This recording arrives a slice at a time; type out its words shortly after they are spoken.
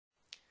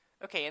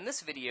Okay, in this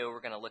video we're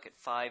going to look at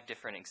 5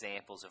 different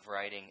examples of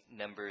writing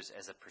numbers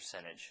as a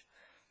percentage.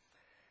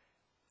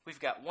 We've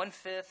got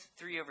 1/5,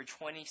 3 over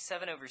 20,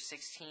 7 over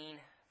 16,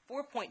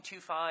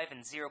 4.25,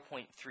 and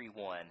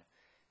 0.31.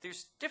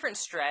 There's different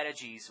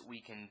strategies we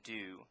can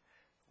do.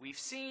 We've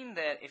seen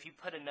that if you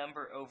put a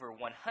number over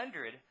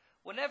 100,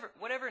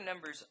 whatever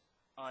number's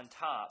on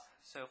top,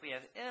 so if we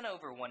have n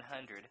over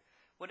 100,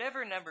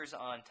 whatever number's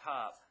on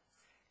top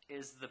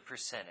is the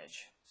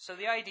percentage. So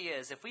the idea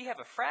is if we have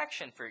a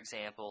fraction, for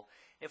example,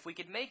 if we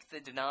could make the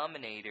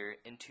denominator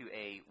into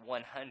a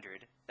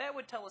 100, that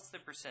would tell us the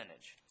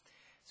percentage.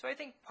 So I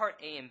think part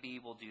A and B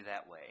will do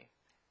that way.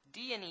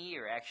 D and E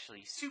are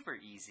actually super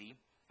easy,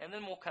 and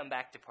then we'll come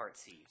back to part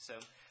C. So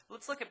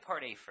let's look at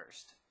part A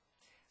first.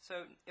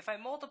 So if I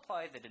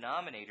multiply the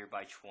denominator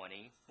by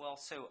 20, well,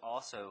 so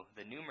also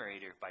the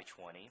numerator by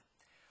 20,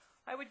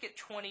 I would get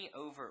 20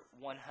 over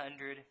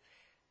 100,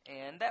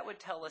 and that would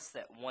tell us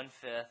that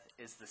 1/5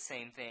 is the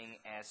same thing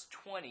as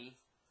 20%.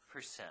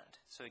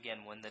 So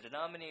again, when the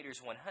denominator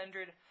is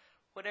 100,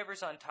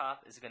 whatever's on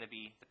top is going to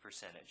be the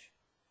percentage.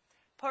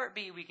 Part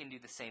B, we can do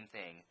the same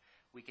thing.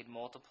 We could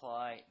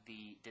multiply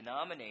the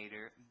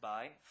denominator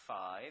by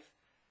 5,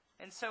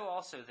 and so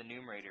also the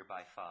numerator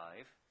by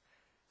 5.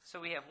 So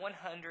we have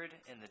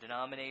 100 in the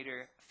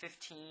denominator,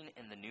 15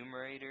 in the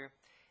numerator,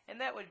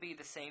 and that would be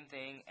the same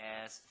thing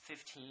as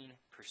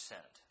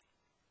 15%.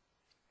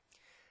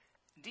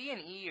 D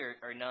and E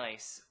are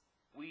nice.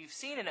 We've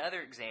seen in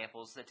other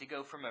examples that to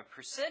go from a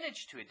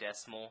percentage to a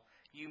decimal,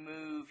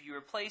 you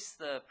replace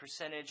the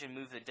percentage and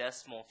move the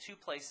decimal 2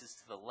 places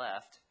to the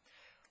left.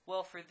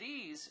 Well, for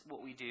these,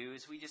 what we do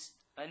is we just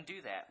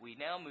undo that. We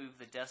now move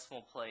the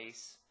decimal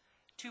place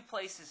 2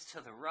 places to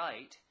the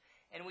right,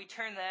 and we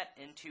turn that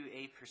into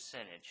a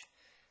percentage.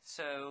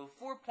 So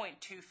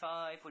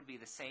 4.25 would be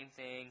the same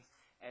thing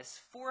as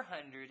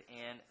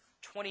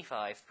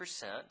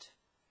 425%.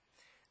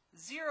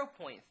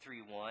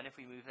 0.31, if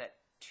we move that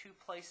 2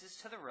 places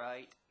to the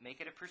right, make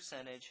it a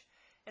percentage,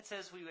 it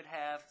says we would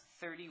have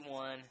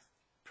 31%.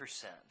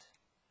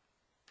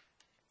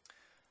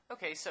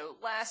 Okay, so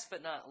last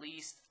but not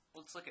least,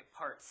 let's look at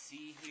part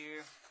C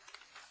here.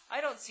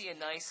 I don't see a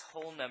nice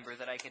whole number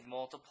that I could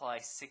multiply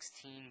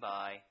 16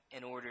 by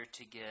in order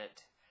to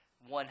get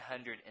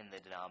 100 in the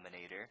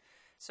denominator.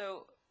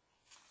 So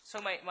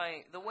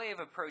the way of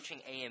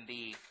approaching A and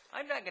B,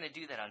 I'm not going to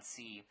do that on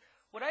C.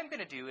 What I'm going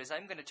to do is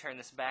I'm going to turn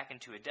this back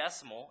into a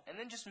decimal and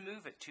then just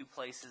move it 2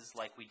 places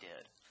like we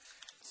did.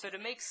 So to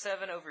make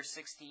 7 over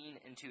 16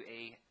 into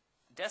a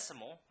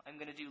decimal, I'm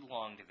going to do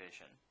long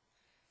division.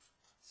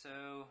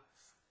 So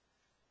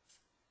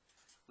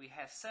we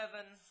have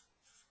 7.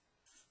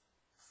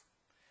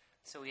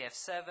 So we have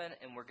 7,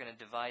 and we're going to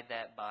divide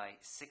that by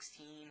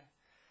 16.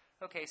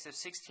 Okay, so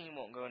 16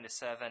 won't go into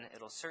 7.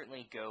 It'll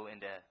certainly go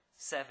into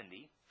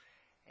 70.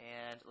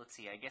 And let's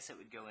see, I guess it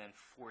would go in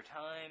 4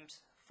 times.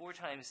 4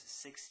 times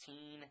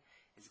 16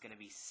 is going to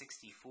be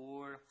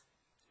 64.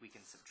 We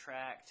can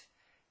subtract.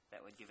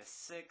 That would give us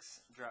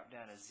 6. Drop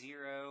down a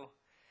 0.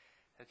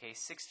 Okay,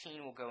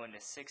 16 will go into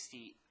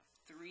 60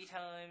 3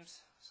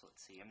 times. So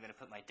let's see, I'm going to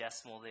put my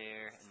decimal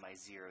there and my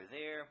 0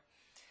 there.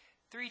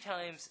 3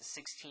 times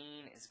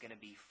 16 is going to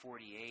be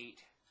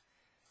 48.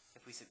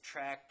 If we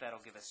subtract, that'll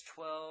give us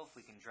 12.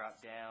 We can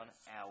drop down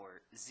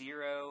our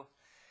 0.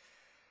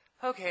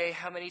 Okay,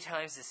 how many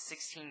times does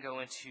 16 go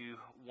into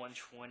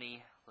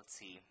 120? Let's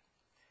see.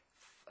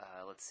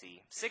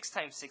 6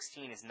 times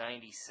 16 is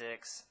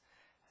 96.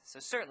 So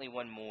certainly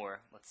one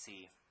more. Let's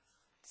see.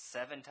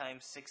 7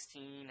 times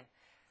 16,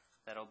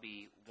 that'll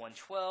be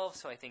 112.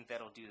 So I think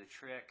that'll do the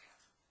trick.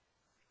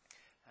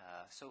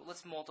 So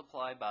let's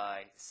multiply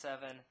by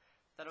 7.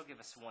 That'll give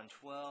us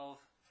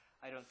 112.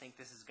 I don't think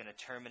this is going to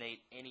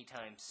terminate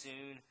anytime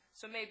soon.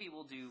 So maybe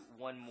we'll do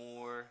one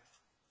more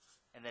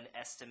and then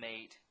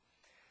estimate.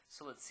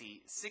 So let's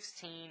see,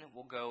 16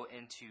 will go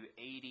into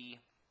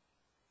 80.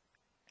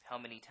 How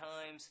many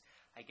times?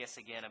 I guess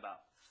again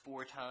about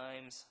 4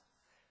 times.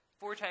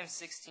 4 times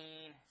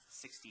 16,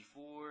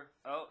 64.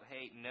 Oh,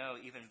 hey, no,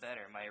 even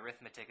better. My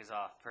arithmetic is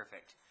off.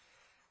 Perfect.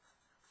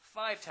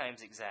 5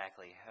 times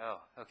exactly.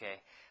 Oh,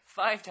 okay.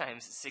 5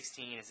 times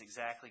 16 is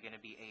exactly going to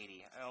be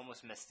 80. I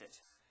almost missed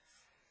it.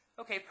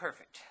 Okay,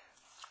 perfect.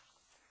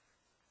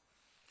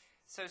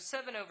 So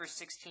 7 over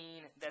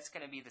 16, that's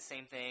going to be the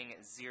same thing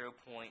as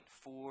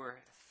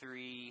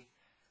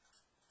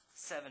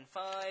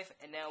 0.4375,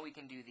 and now we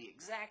can do the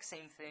exact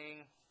same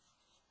thing.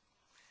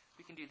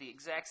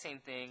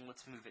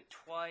 Let's move it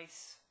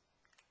twice,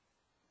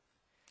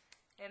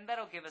 and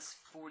that'll give us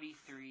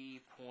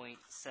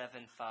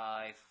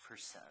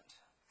 43.75%.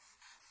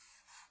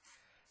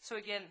 So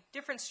again,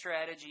 different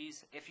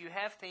strategies. If you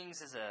have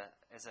things as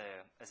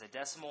a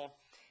decimal,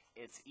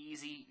 it's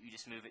easy. You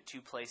just move it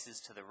 2 places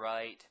to the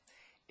right.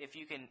 If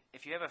you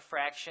have a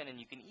fraction and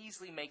you can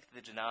easily make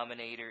the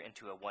denominator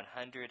into a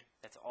 100,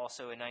 that's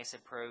also a nice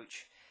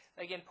approach.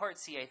 Again, part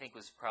C I think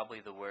was probably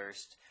the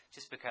worst,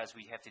 just because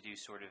we have to do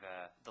sort of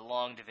the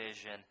long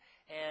division,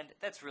 and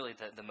that's really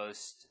the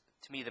most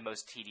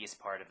tedious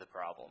part of the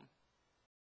problem.